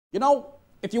You know,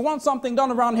 if you want something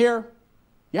done around here,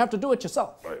 you have to do it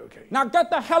yourself. Right, okay. Now get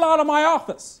the hell out of my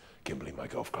office. Kimberly, my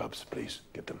golf clubs, please,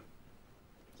 get them.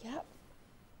 Yep.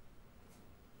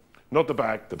 Not the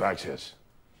bag, the bag's his.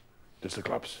 Just the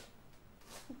clubs.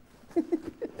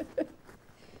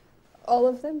 All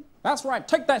of them? That's right,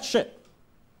 take that shit.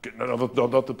 No,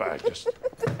 not the bag, just...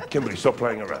 Kimberly, stop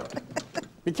playing around.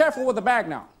 Be careful with the bag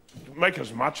now. Make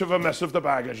as much of a mess of the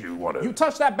bag as you want to. You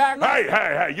touch that bag now.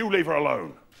 Hey, you leave her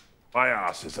alone. My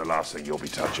ass is the last thing you'll be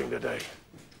touching today.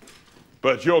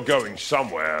 But you're going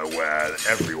somewhere where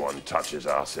everyone touches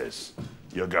asses.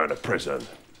 You're going to prison.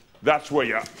 That's where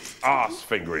your ass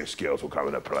fingering skills will come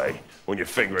into play. When you're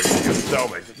fingering your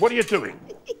cellmate. What are you doing?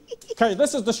 Okay,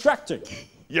 this is distracting.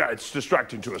 Yeah, it's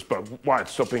distracting to us, but why?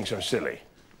 Stop being so silly.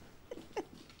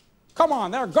 Come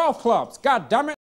on, they're golf clubs. God damn it.